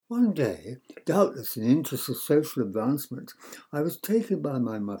One day, doubtless in the interest of social advancement, I was taken by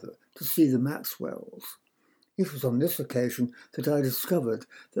my mother to see the Maxwells. It was on this occasion that I discovered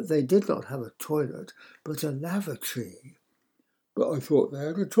that they did not have a toilet, but a lavatory. But I thought they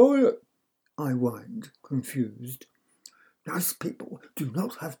had a toilet, I whined, confused. Nice people do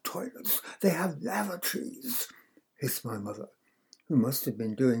not have toilets, they have lavatories, hissed my mother, who must have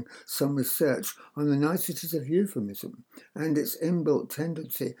been doing some research on the niceties of euphemism and its inbuilt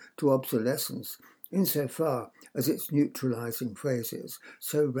tendency to obsolescence, insofar as its neutralizing phrases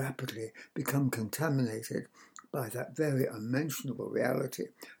so rapidly become contaminated by that very unmentionable reality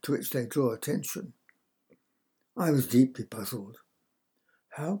to which they draw attention. I was deeply puzzled.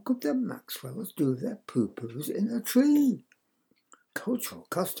 How could the Maxwells do their poo-poos in a tree? Cultural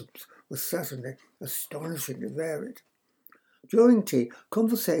customs were certainly astonishingly varied. During tea,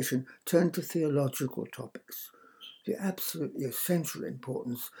 conversation turned to theological topics, the absolutely essential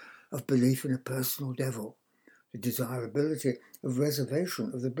importance of belief in a personal devil, the desirability of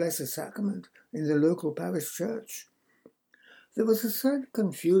reservation of the Blessed Sacrament in the local parish church. There was a certain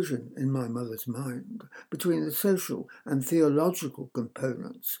confusion in my mother's mind between the social and theological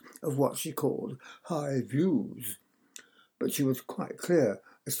components of what she called high views, but she was quite clear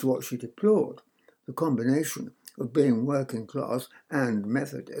as to what she deplored, the combination of being working class and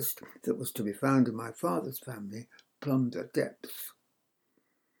Methodist that was to be found in my father's family plumbed the depths.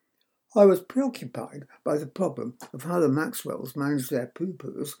 I was preoccupied by the problem of how the Maxwells managed their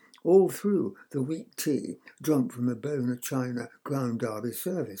poo-poos all through the weak tea drunk from a bone of china ground derby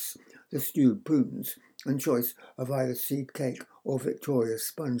service, the stewed prunes, and choice of either seed cake or Victoria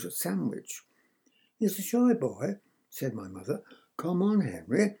sponge sandwich. He's a shy boy, said my mother. Come on,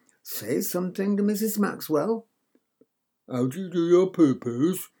 Henry, say something to Mrs. Maxwell. How do you do your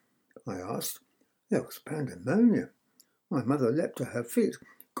poo-poos? I asked. There was pandemonium. My mother leapt to her feet,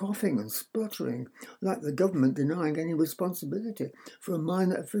 coughing and spluttering, like the government denying any responsibility for a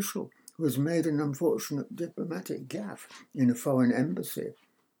minor official who has made an unfortunate diplomatic gaffe in a foreign embassy.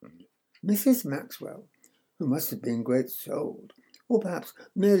 Mrs. Maxwell, who must have been great-souled, or perhaps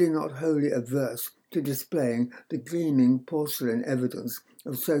merely not wholly averse to displaying the gleaming porcelain evidence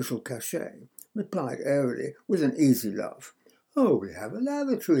of social cachet, replied airily with an easy laugh. Oh, we have a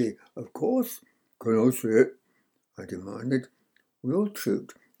lavatory, of course. Can I see it? I demanded. We all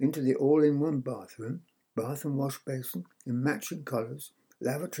trooped into the all-in-one bathroom, bath and wash basin in matching colours,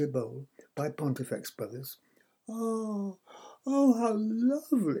 lavatory bowl by Pontifex Brothers. Oh, how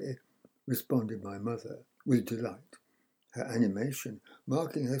lovely, responded my mother with delight, her animation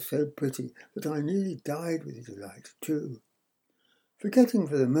marking her so pretty that I nearly died with delight too. Forgetting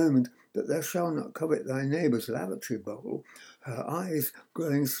for the moment that thou shalt not covet thy neighbour's lavatory bowl, her eyes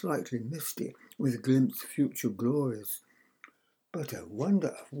growing slightly misty with glimpsed future glories. But a wonder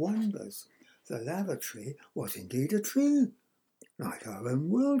of wonders, the lavatory was indeed a tree, like our own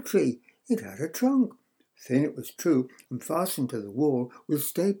world tree. It had a trunk, thin it was true, and fastened to the wall with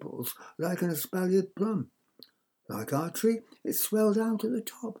staples like an espaliered plum. Like our tree, it swelled out at the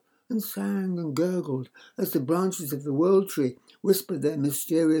top and sang and gurgled as the branches of the world tree whispered their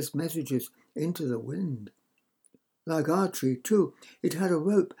mysterious messages into the wind. Like our tree, too, it had a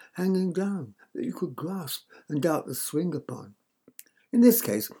rope hanging down that you could grasp and doubtless swing upon. In this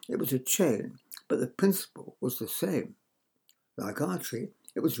case, it was a chain, but the principle was the same. Like our tree,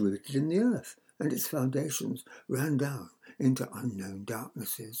 it was rooted in the earth, and its foundations ran down into unknown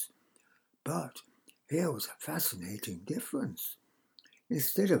darknesses. But here was a fascinating difference.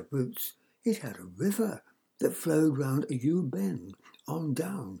 Instead of roots, it had a river that flowed round a yew bend on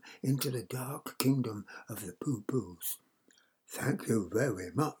down into the dark kingdom of the poo-poos. Thank you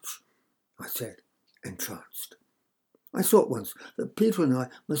very much, I said, entranced. I thought once that Peter and I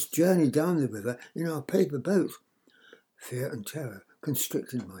must journey down the river in our paper boat. Fear and terror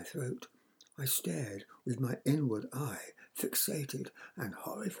constricted my throat. I stared with my inward eye, fixated and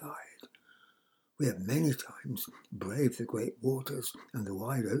horrified. We have many times braved the great waters and the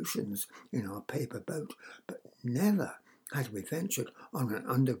wide oceans in our paper boat, but never had we ventured on an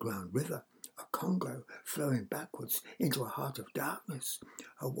underground river, a Congo flowing backwards into a heart of darkness,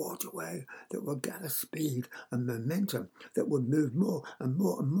 a waterway that would gather speed and momentum, that would move more and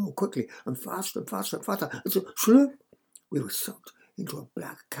more and more quickly and faster and faster and faster. And so, shloop, we were sucked into a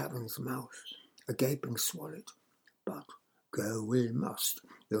black cavern's mouth, a gaping swallow. But go we must.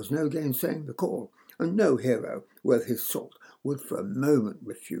 There was no gainsaying the call, and no hero worth his salt would for a moment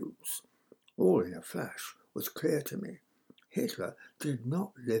refuse. All in a flash was clear to me. Hitler did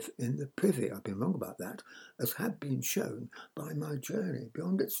not live in the privy, I've been wrong about that, as had been shown by my journey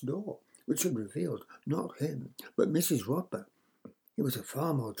beyond its door, which had revealed not him, but Mrs. Rodber. He was a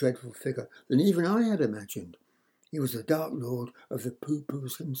far more dreadful figure than even I had imagined. He was the Dark Lord of the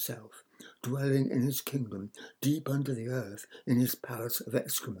Poo-Poos himself, dwelling in his kingdom, deep under the earth, in his palace of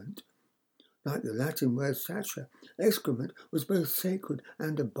excrement. Like the Latin word sacer, excrement was both sacred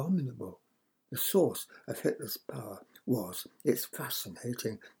and abominable. The source of Hitler's power was its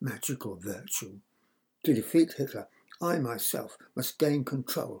fascinating magical virtue. To defeat Hitler, I myself must gain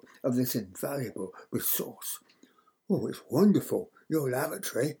control of this invaluable resource. "Oh, it's wonderful, your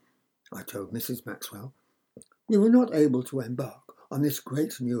lavatory," I told Mrs. Maxwell. We were not able to embark on this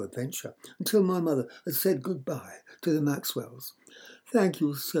great new adventure until my mother had said goodbye to the Maxwells. "Thank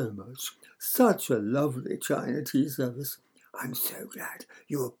you so much. Such a lovely China tea service. I'm so glad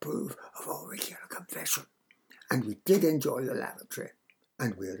you approve of auricular confession." And we did enjoy the lavatory,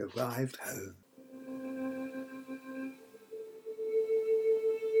 and we had arrived home.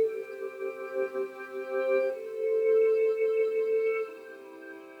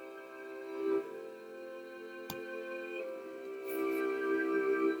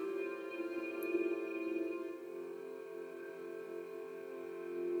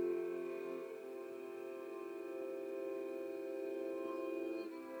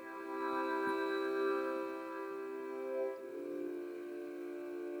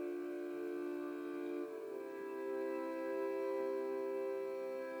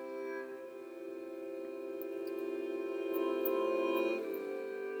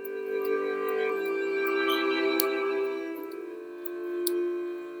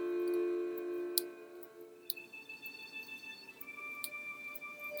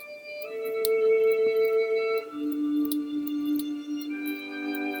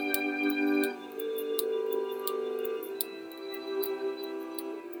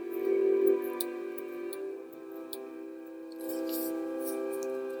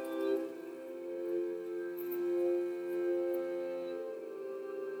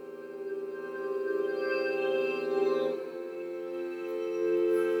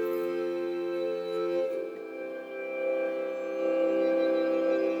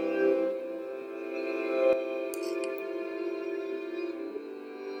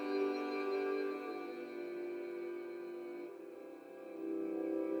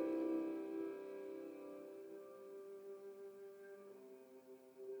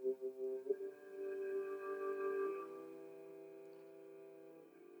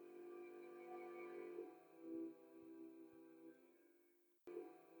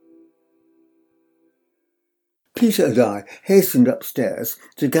 Peter and I hastened upstairs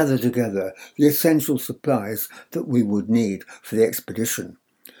to gather together the essential supplies that we would need for the expedition.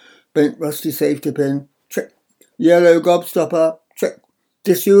 Bent rusty safety pin, check. Yellow gobstopper, check.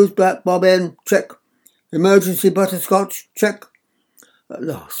 Disused black bobbin, check. Emergency butterscotch, check. At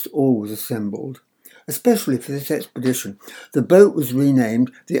last all was assembled. Especially for this expedition, the boat was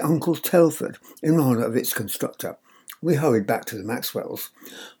renamed the Uncle Telford in honour of its constructor. We hurried back to the Maxwells.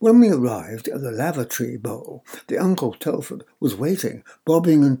 When we arrived at the lavatory bowl, the Uncle Telford was waiting,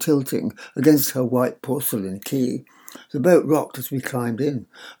 bobbing and tilting against her white porcelain quay. The boat rocked as we climbed in,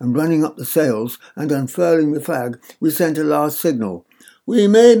 and running up the sails and unfurling the flag, we sent a last signal. "We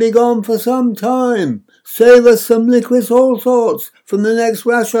may be gone for some time. Save us some liquid all sorts from the next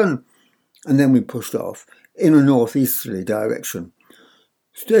ration." And then we pushed off in a northeasterly direction.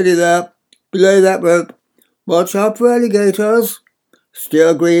 "Steady there. Belay that rope. Watch out for alligators.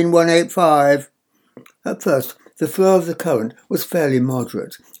 Steer green 185. At first, the flow of the current was fairly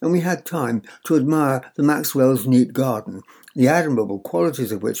moderate, and we had time to admire the Maxwells' neat garden, the admirable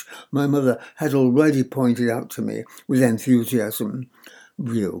qualities of which my mother had already pointed out to me with enthusiasm.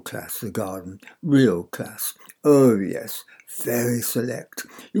 Real class, the garden. Real class. Oh, yes, very select.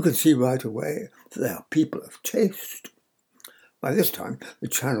 You can see right away that they are people of taste. By this time, the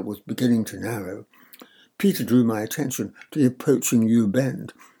channel was beginning to narrow. Peter drew my attention to the approaching New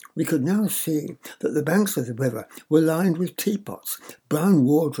Bend. We could now see that the banks of the river were lined with teapots, brown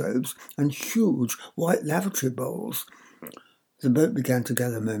wardrobes, and huge white lavatory bowls. The boat began to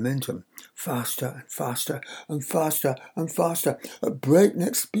gather momentum, faster and faster and faster and faster. At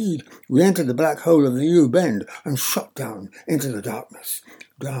breakneck speed, we entered the black hole of the New Bend and shot down into the darkness.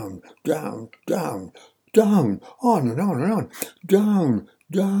 Down, down, down, down, on and on and on. Down,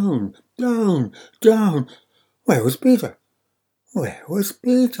 down, down, down. Where was Peter? Where was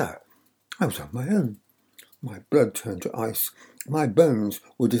Peter? I was on my own. My blood turned to ice. My bones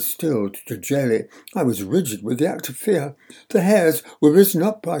were distilled to jelly. I was rigid with the act of fear. The hairs were risen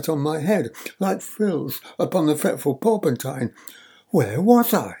upright on my head, like frills upon the fretful porpentine. Where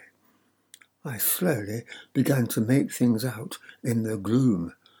was I? I slowly began to make things out in the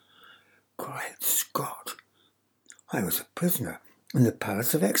gloom. Great Scott! I was a prisoner in the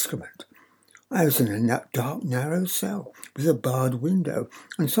Palace of Excrement. I was in a dark, narrow cell with a barred window,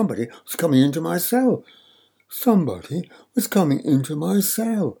 and somebody was coming into my cell. Somebody was coming into my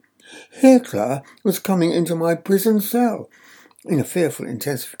cell. Hitler was coming into my prison cell. In a fearful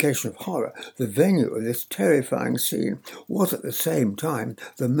intensification of horror, the venue of this terrifying scene was at the same time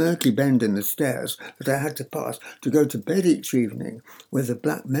the murky bend in the stairs that I had to pass to go to bed each evening, where the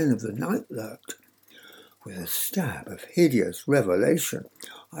black men of the night lurked. With a stab of hideous revelation,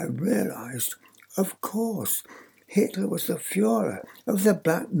 I realized, of course, Hitler was the Führer of the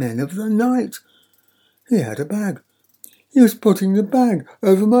black men of the night. He had a bag. He was putting the bag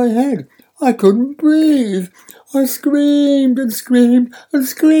over my head. I couldn't breathe. I screamed and screamed and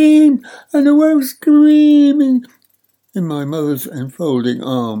screamed and awoke screaming in my mother's enfolding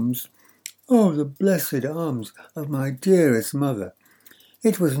arms. Oh, the blessed arms of my dearest mother.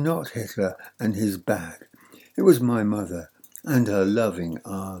 It was not Hitler and his bag. It was my mother and her loving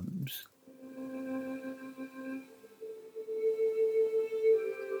arms.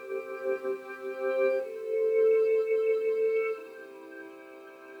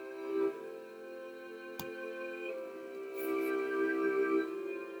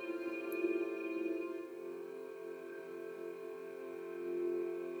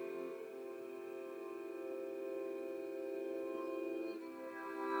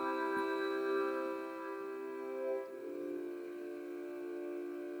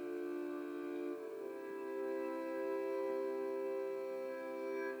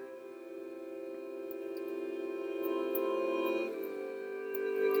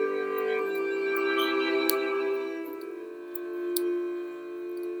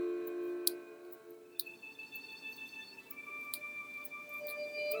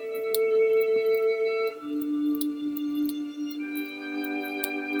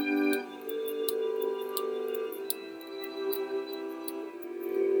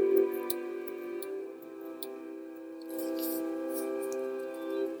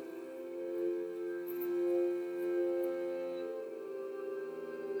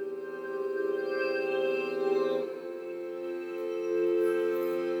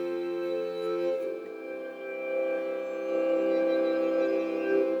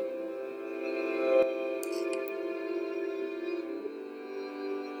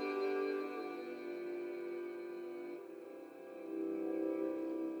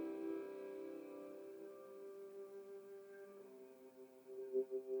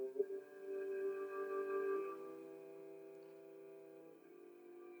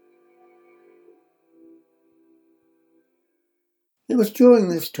 It was during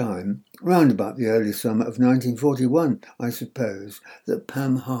this time, round about the early summer of 1941, I suppose, that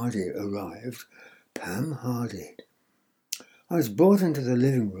Pam Hardy arrived. Pam Hardy. I was brought into the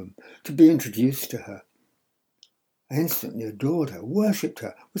living room to be introduced to her. I instantly adored her, worshipped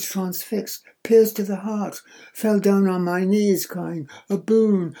her, was transfixed, pierced to the heart, fell down on my knees crying, "A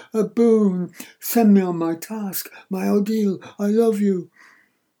boon, send me on my task, my ordeal, I love you."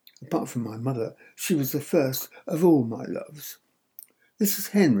 Apart from my mother, she was the first of all my loves. "This is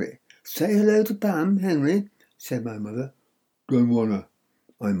Henry. Say hello to Pam, Henry," said my mother. "Don't wanna,"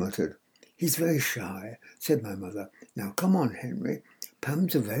 I muttered. "He's very shy," said my mother. "Now come on, Henry.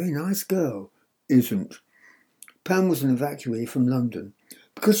 Pam's a very nice girl." "Isn't." Pam was an evacuee from London.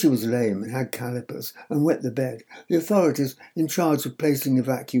 Because she was lame and had calipers and wet the bed, the authorities in charge of placing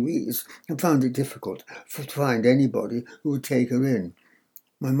evacuees had found it difficult to find anybody who would take her in.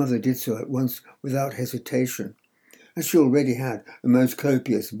 My mother did so at once without hesitation. As she already had a most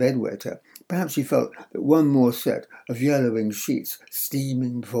copious bedwetter, perhaps she felt that one more set of yellowing sheets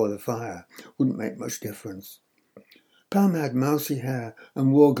steaming before the fire wouldn't make much difference. Pam had mousy hair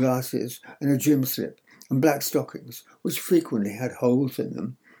and wore glasses and a gym slip and black stockings, which frequently had holes in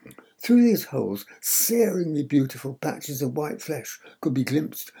them. Through these holes, searingly beautiful patches of white flesh could be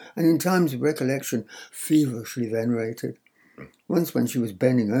glimpsed, and in times of recollection, feverishly venerated. Once when she was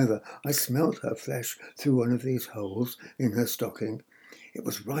bending over, I smelt her flesh through one of these holes in her stocking. It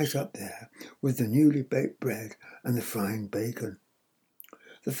was right up there with the newly baked bread and the frying bacon.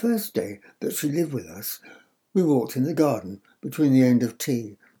 The first day that she lived with us, we walked in the garden between the end of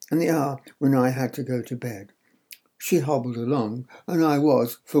tea and the hour when I had to go to bed. She hobbled along, and I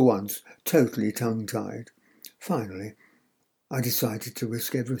was, for once, totally tongue-tied. Finally, I decided to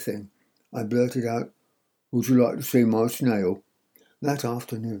risk everything. I blurted out, "Would you like to see my snail?" That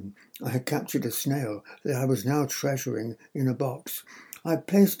afternoon, I had captured a snail that I was now treasuring in a box. I had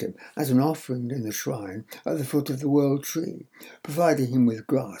placed him as an offering in the shrine at the foot of the world tree, providing him with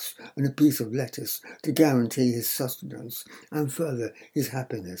grass and a piece of lettuce to guarantee his sustenance and further his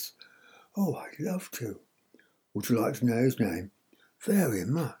happiness. "Oh, I'd love to." "Would you like to know his name?" Very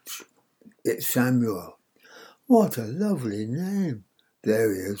much. It's Samuel. What a lovely name.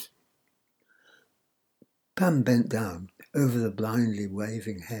 There he is. Pam bent down over the blindly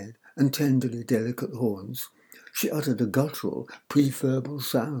waving head and tenderly delicate horns. She uttered a guttural, preverbal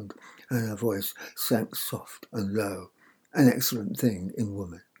sound, and her voice sank soft and low, an excellent thing in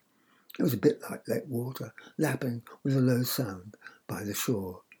woman. It was a bit like lake water, lapping with a low sound by the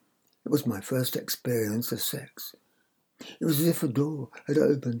shore. It was my first experience of sex. It was as if a door had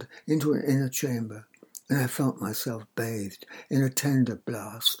opened into an inner chamber, and I felt myself bathed in a tender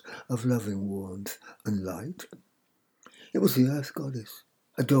blast of loving warmth and light. It was the earth goddess,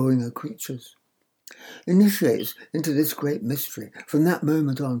 adoring her creatures. Initiates into this great mystery, from that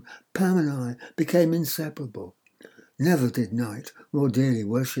moment on, Pam and I became inseparable. Never did knight more dearly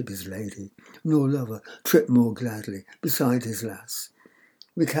worship his lady, nor lover trip more gladly beside his lass.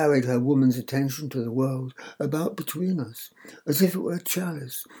 We carried her woman's attention to the world about between us, as if it were a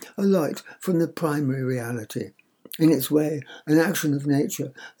chalice, a light from the primary reality. In its way, an action of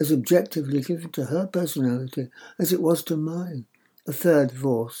nature as objectively given to her personality as it was to mine, a third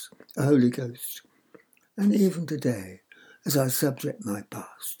force, a Holy Ghost. And even today, as I subject my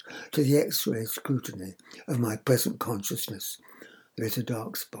past to the X-ray scrutiny of my present consciousness, there is a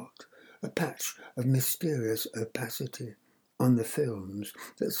dark spot, a patch of mysterious opacity on the films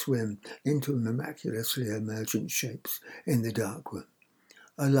that swim into miraculously emergent shapes in the darkroom,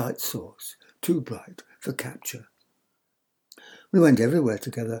 a light source too bright for capture. We went everywhere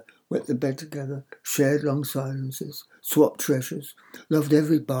together, wet the bed together, shared long silences, swapped treasures, loved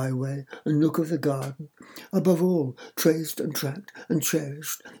every byway and nook of the garden, above all traced and tracked and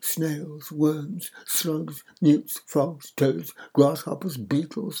cherished snails, worms, slugs, newts, frogs, toads, grasshoppers,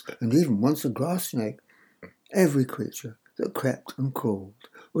 beetles, and even once a grass snake. Every creature that crept and crawled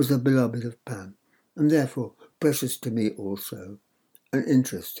was the beloved of Pam, and therefore precious to me also, an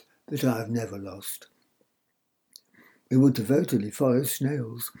interest that I have never lost. We would devotedly follow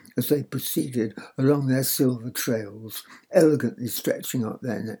snails as they proceeded along their silver trails, elegantly stretching up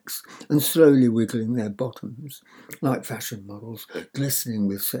their necks and slowly wiggling their bottoms, like fashion models glistening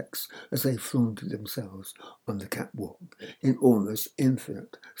with sex as they flaunted themselves on the catwalk in almost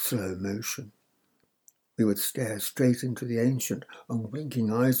infinite slow motion. We would stare straight into the ancient and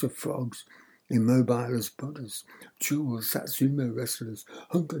winking eyes of frogs, immobile as Buddhas, jewel Satsuma wrestlers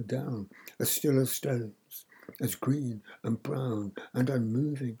hunkered down as still as stones, as green and brown and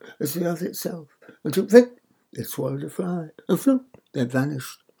unmoving as the earth itself, until flip, they swallowed a fly, and flip, they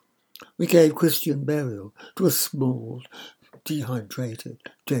vanished. We gave Christian burial to a small, dehydrated,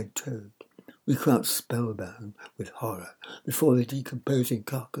 dead toad. We crouched spellbound with horror before the decomposing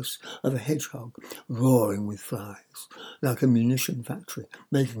carcass of a hedgehog roaring with flies, like a munition factory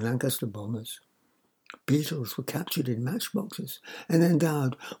making Lancaster bombers. Beetles were captured in matchboxes and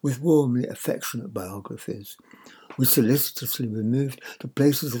endowed with warmly affectionate biographies. We solicitously removed to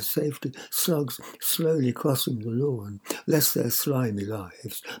places of safety slugs slowly crossing the lawn, lest their slimy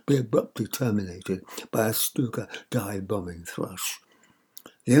lives be abruptly terminated by a Stuka dive-bombing thrush.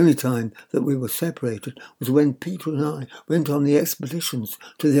 The only time that we were separated was when Peter and I went on the expeditions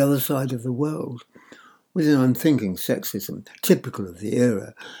to the other side of the world. With an unthinking sexism typical of the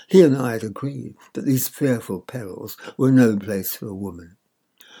era, he and I had agreed that these fearful perils were no place for a woman.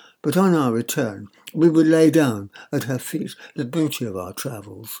 But on our return, we would lay down at her feet the booty of our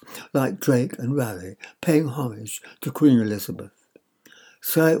travels, like Drake and Raleigh paying homage to Queen Elizabeth.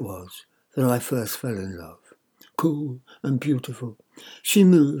 So it was that I first fell in love. Cool and beautiful, she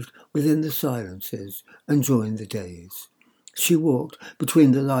moved within the silences and joined the days. She walked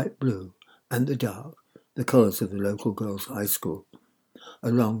between the light blue and the dark, the colours of the local girls' high school,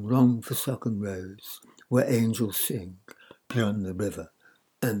 along long forsaken roads where angels sing beyond the river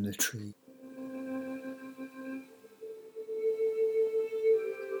and the tree.